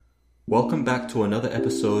Welcome back to another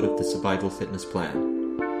episode of the Survival Fitness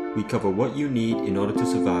Plan. We cover what you need in order to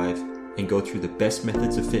survive and go through the best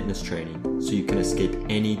methods of fitness training so you can escape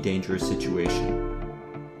any dangerous situation.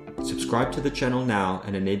 Subscribe to the channel now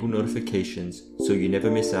and enable notifications so you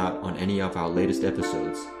never miss out on any of our latest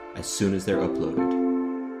episodes as soon as they're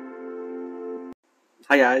uploaded.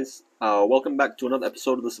 Hi guys, welcome back to another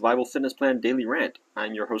episode of the Survival Fitness Plan Daily Rant.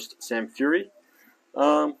 I'm your host, Sam Fury.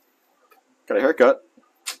 Got a haircut.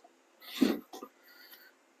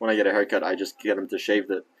 When I get a haircut, I just get them to shave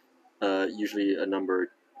it, usually a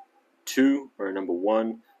number 2 or a number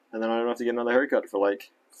 1, and then I don't have to get another haircut for like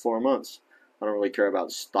 4 months. I don't really care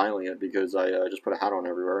about styling it because I just put a hat on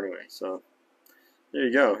everywhere anyway. So there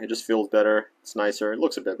you go. It just feels better. It's nicer. It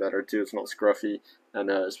looks a bit better too. It's not scruffy, and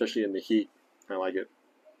especially in the heat, I like it.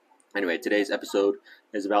 Anyway, today's episode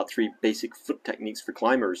is about 3 basic foot techniques for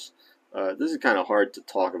climbers. This is kind of hard to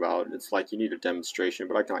talk about. It's like you need a demonstration,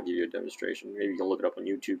 but I can't give you a demonstration. Maybe you can look it up on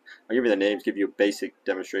YouTube. I'll give you the names, give you a basic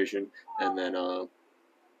demonstration, and then,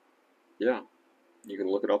 yeah, you can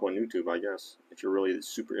look it up on YouTube, I guess, if you're really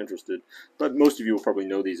super interested. But most of you will probably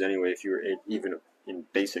know these anyway if you're even in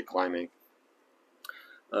basic climbing.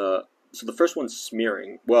 So the first one's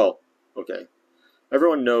smearing. Well, okay.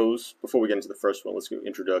 Everyone knows, before we get into the first one, let's do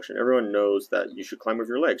introduction. Everyone knows that you should climb with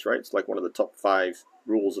your legs, right? It's like one of the top 5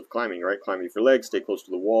 rules of climbing, right? Climbing with your legs, stay close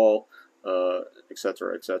to the wall,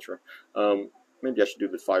 etc., etc. Maybe I should do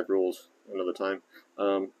the 5 rules another time.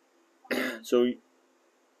 So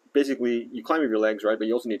basically, you climb with your legs, right? But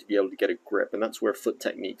you also need to be able to get a grip, and that's where foot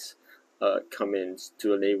techniques come in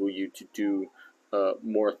to enable you to do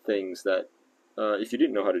more things that, if you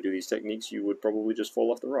didn't know how to do these techniques, you would probably just fall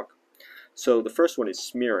off the rock. So the first one is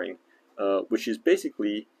smearing, which is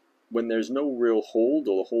basically when there's no real hold,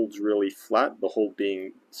 or the hold's really flat, the hold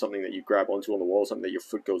being something that you grab onto on the wall, something that your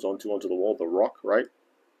foot goes onto the wall, the rock, right?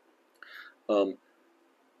 You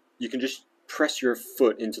can just press your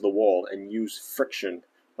foot into the wall and use friction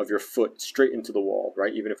of your foot straight into the wall,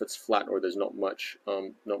 right? Even if it's flat or there's not much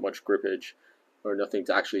grippage or nothing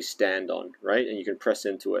to actually stand on, right? And you can press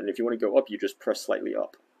into it. And if you want to go up, you just press slightly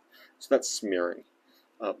up. So that's smearing.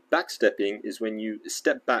 Backstepping is when you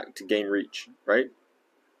step back to gain reach, right?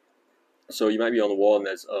 So you might be on the wall and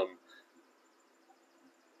there's,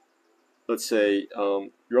 let's say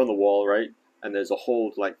you're on the wall, right? And there's a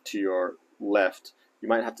hold like to your left. You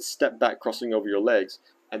might have to step back, crossing over your legs,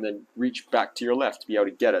 and then reach back to your left to be able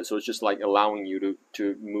to get it. So it's just like allowing you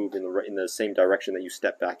to move in the same direction that you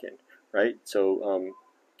step back in, right? So,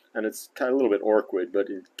 and it's kind of a little bit awkward,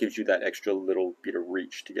 but it gives you that extra little bit of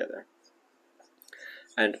reach to get there.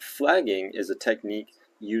 And flagging is a technique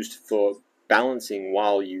used for balancing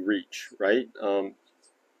while you reach, right?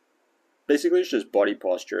 Basically, it's just body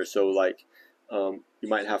posture. So, like, you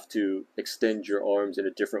might have to extend your arms in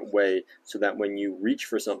a different way so that when you reach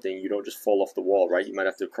for something, you don't just fall off the wall, right? You might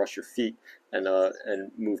have to cross your feet and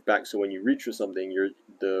move back. So when you reach for something, your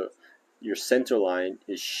center line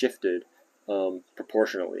is shifted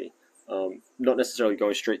proportionally. Not necessarily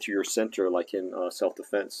going straight to your center like in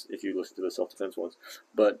self-defense, if you listen to the self-defense ones,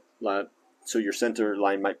 but so your center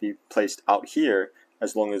line might be placed out here,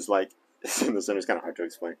 as long as like the center is kind of hard to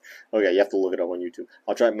explain. Okay, you have to look it up on YouTube.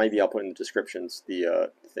 I'll try. Maybe I'll put in the descriptions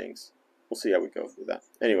the things. We'll see how we go with that.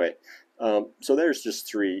 Anyway, so there's just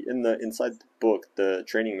 3 inside the book, the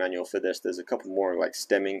training manual for this. There's a couple more like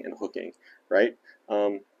stemming and hooking, right?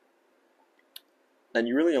 And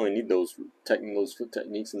you really only need those foot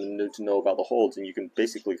techniques and then to know about the holds, and you can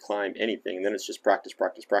basically climb anything. And then it's just practice,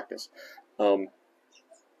 practice, practice. I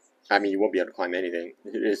mean, you won't be able to climb anything.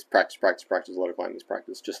 It is practice, practice, practice. A lot of climbing is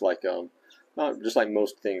practice, just like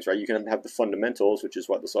most things, right? You can have the fundamentals, which is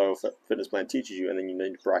what the Survival Fitness Plan teaches you, and then you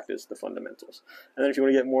need to practice the fundamentals. And then if you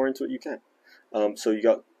want to get more into it, you can. So you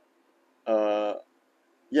got,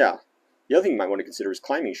 yeah. The other thing you might want to consider is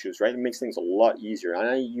climbing shoes, right? It makes things a lot easier. And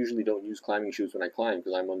I usually don't use climbing shoes when I climb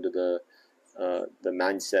because I'm under the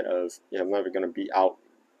mindset of, I'm never going to be out.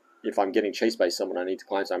 If I'm getting chased by someone, I need to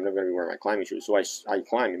climb, so I'm never going to be wearing my climbing shoes. So I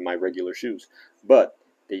climb in my regular shoes. But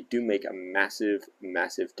they do make a massive,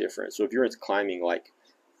 massive difference. So if you're into climbing, like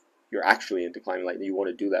you're actually into climbing, like you want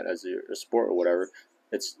to do that as a sport or whatever,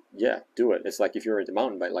 do it. It's like if you're into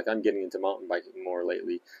mountain bike, like I'm getting into mountain biking more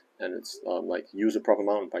lately, and it's like use a proper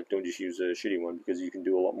mountain bike. Don't just use a shitty one because you can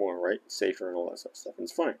do a lot more, right? It's safer and all that sort of stuff, and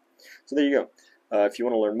it's fun. So there you go. If you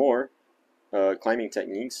want to learn more climbing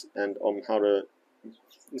techniques and how to,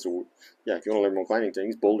 if you want to learn more climbing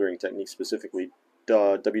techniques, bouldering techniques specifically,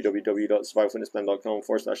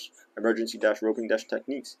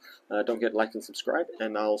 www.survivalfitnessplan.com/emergency-roping-techniques. Don't forget to like and subscribe,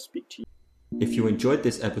 and I'll speak to you. If you enjoyed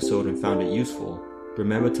this episode and found it useful,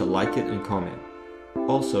 remember to like it and comment.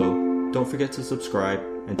 Also, Don't forget to subscribe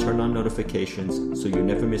and turn on notifications so you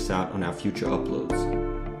never miss out on our future uploads.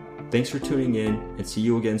 Thanks for tuning in, and see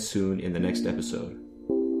you again soon in the next episode.